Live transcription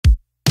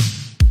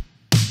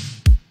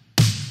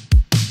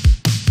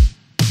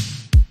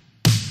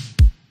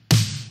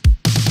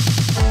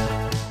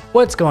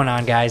What's going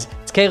on, guys?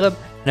 It's Caleb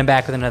and I'm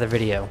back with another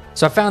video.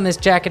 So I found this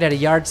jacket at a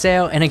yard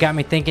sale and it got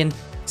me thinking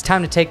it's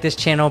time to take this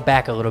channel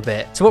back a little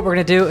bit. So what we're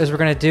gonna do is we're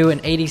gonna do an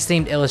 80s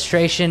themed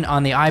illustration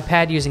on the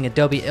iPad using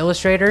Adobe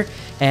Illustrator,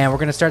 and we're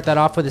gonna start that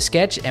off with a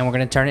sketch and we're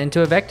gonna turn it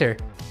into a vector.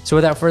 So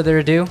without further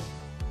ado,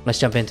 let's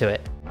jump into it.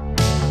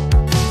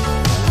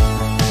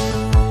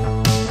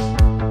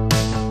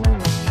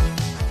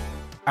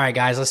 All right,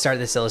 guys, let's start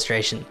this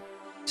illustration.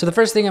 So the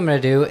first thing I'm gonna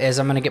do is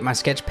I'm gonna get my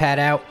sketch pad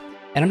out,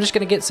 and I'm just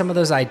gonna get some of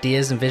those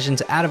ideas and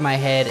visions out of my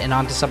head and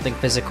onto something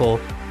physical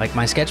like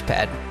my sketch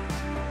pad.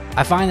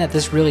 I find that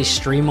this really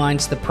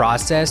streamlines the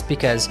process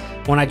because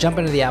when I jump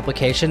into the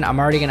application, I'm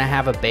already gonna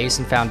have a base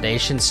and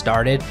foundation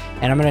started,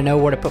 and I'm gonna know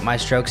where to put my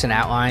strokes and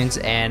outlines,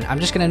 and I'm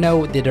just gonna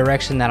know the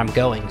direction that I'm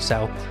going.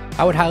 So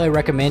I would highly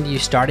recommend you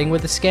starting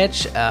with a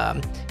sketch.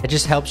 It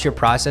just helps your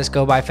process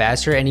go by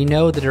faster and you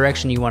know the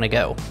direction you wanna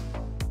go.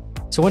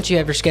 So once you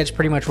have your sketch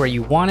pretty much where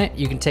you want it,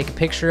 you can take a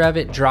picture of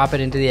it, drop it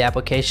into the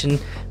application,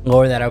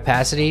 lower that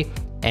opacity,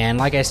 and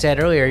like I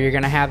said earlier, you're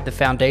gonna have the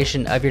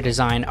foundation of your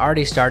design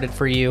already started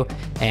for you,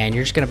 and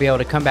you're just gonna be able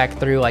to come back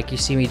through like you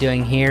see me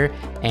doing here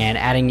and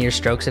adding your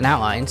strokes and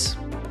outlines.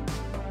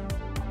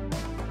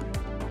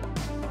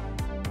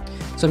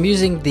 So I'm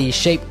using the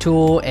shape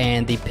tool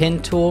and the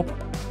pen tool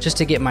just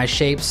to get my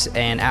shapes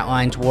and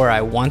outlines where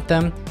I want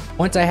them.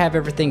 Once I have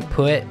everything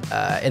put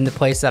in the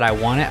place that I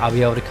want it, I'll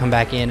be able to come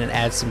back in and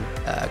add some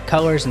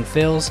colors and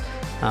fills.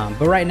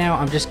 But right now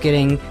I'm just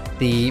getting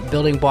the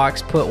building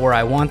blocks put where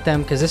I want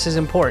them because this is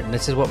important.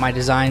 This is what my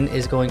design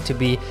is going to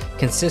be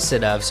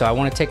consisted of. So I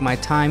want to take my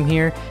time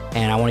here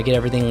and I want to get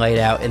everything laid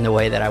out in the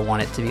way that I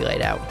want it to be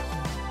laid out.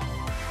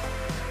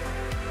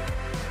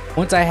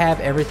 Once I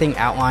have everything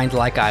outlined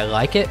like I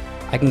like it,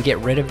 I can get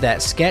rid of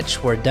that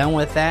sketch. We're done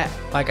with that.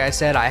 Like I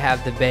said, I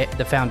have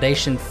the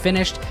foundation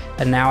finished,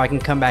 and now I can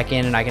come back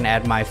in and I can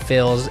add my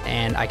fills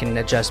and I can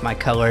adjust my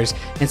colors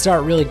and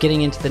start really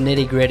getting into the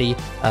nitty-gritty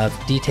of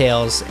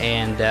details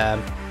and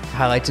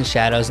highlights and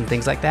shadows and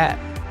things like that.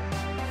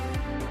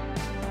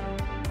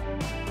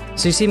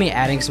 So you see me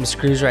adding some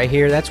screws right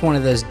here. That's one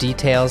of those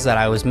details that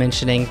I was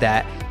mentioning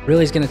that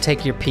really is going to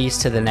take your piece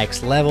to the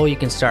next level. You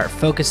can start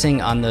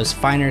focusing on those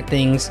finer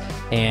things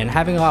and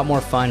having a lot more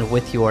fun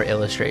with your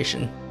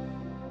illustration.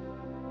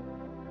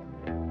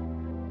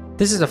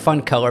 This is a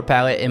fun color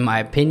palette in my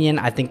opinion.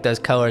 I think those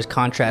colors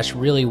contrast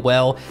really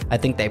well. I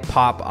think they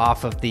pop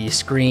off of the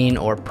screen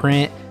or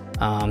print,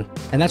 and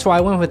that's why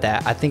I went with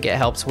that. I think it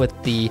helps with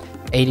the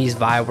 80s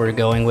vibe we're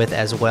going with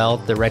as well,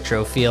 the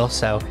retro feel.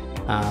 So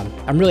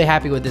I'm really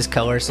happy with this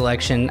color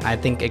selection. I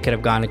think it could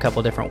have gone a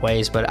couple different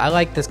ways, but I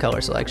like this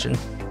color selection.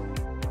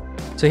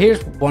 So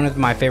here's one of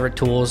my favorite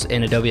tools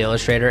in Adobe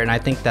Illustrator, and I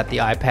think that the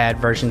iPad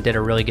version did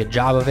a really good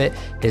job of it,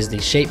 is the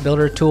shape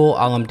builder tool.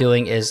 All I'm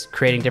doing is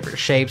creating different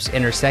shapes,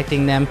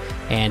 intersecting them,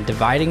 and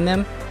dividing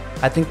them.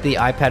 I think the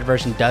iPad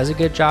version does a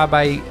good job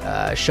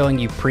by showing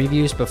you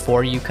previews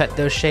before you cut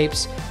those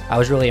shapes. I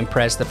was really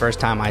impressed the first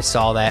time I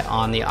saw that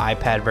on the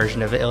iPad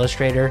version of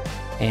Illustrator,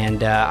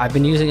 and I've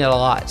been using it a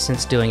lot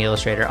since doing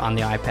Illustrator on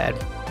the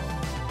iPad.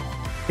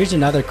 Here's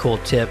another cool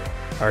tip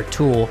or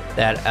tool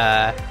that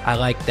I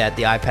like that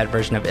the iPad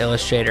version of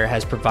Illustrator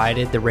has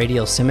provided, the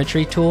radial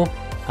symmetry tool.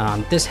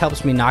 This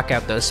helps me knock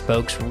out those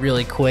spokes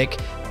really quick.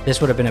 This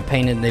would have been a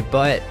pain in the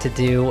butt to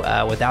do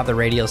without the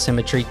radial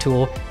symmetry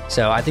tool.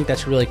 So I think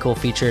that's a really cool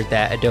feature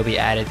that Adobe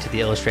added to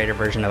the Illustrator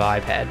version of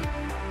iPad.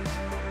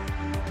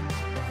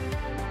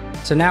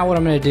 So now what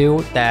I'm going to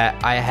do,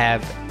 that I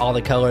have all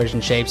the colors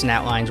and shapes and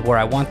outlines where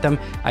I want them,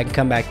 I can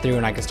come back through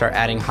and I can start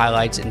adding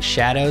highlights and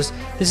shadows.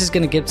 This is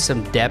going to give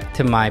some depth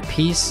to my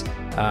piece.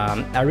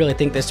 I really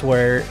think this is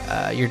where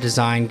your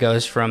design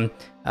goes from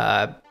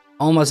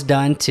almost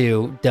done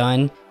to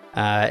done.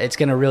 It's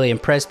going to really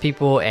impress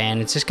people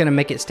and it's just going to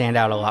make it stand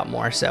out a lot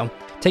more. So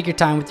take your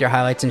time with your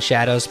highlights and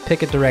shadows,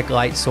 pick a direct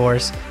light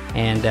source,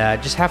 and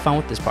just have fun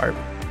with this part.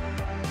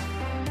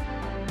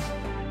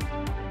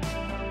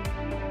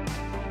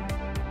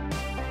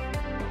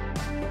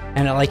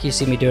 And like you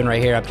see me doing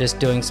right here, I'm just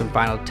doing some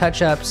final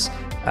touch-ups,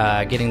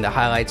 getting the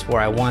highlights where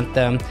I want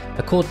them.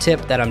 A cool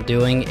tip that I'm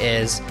doing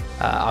is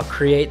I'll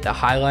create the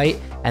highlight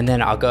and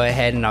then I'll go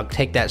ahead and I'll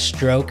take that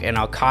stroke and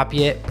I'll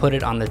copy it, put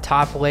it on the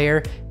top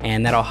layer,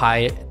 and that'll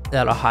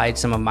hide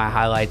some of my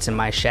highlights and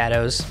my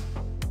shadows.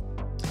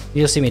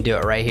 You'll see me do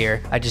it right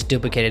here. I just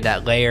duplicated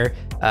that layer,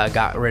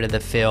 got rid of the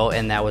fill,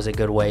 and that was a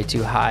good way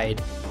to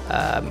hide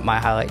my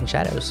highlight and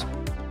shadows.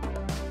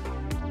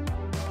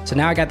 So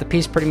now I got the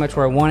piece pretty much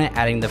where I want it,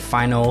 adding the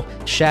final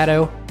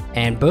shadow,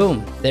 and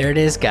boom, there it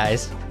is,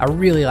 guys. I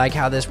really like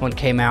how this one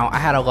came out. I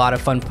had a lot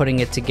of fun putting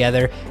it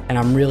together, and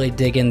I'm really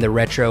digging the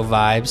retro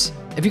vibes.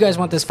 If you guys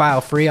want this file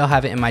free, I'll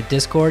have it in my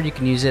Discord. You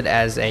can use it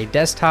as a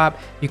desktop.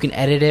 You can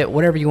edit it,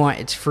 whatever you want.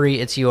 It's free,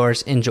 it's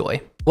yours. Enjoy.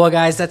 Well,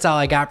 guys, that's all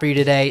I got for you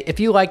today. If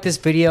you like this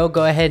video,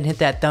 go ahead and hit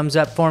that thumbs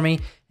up for me.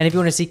 And if you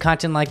want to see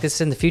content like this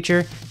in the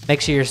future,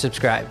 make sure you're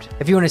subscribed.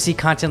 If you want to see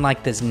content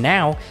like this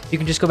now, you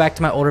can just go back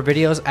to my older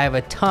videos. I have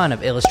a ton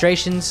of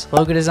illustrations,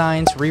 logo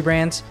designs,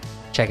 rebrands,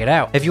 check it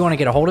out. If you want to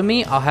get a hold of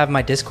me, I'll have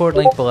my Discord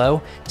link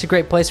below. It's a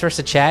great place for us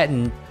to chat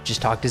and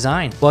just talk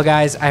design. Well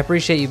guys, I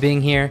appreciate you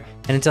being here,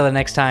 and until the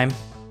next time,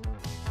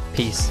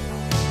 peace.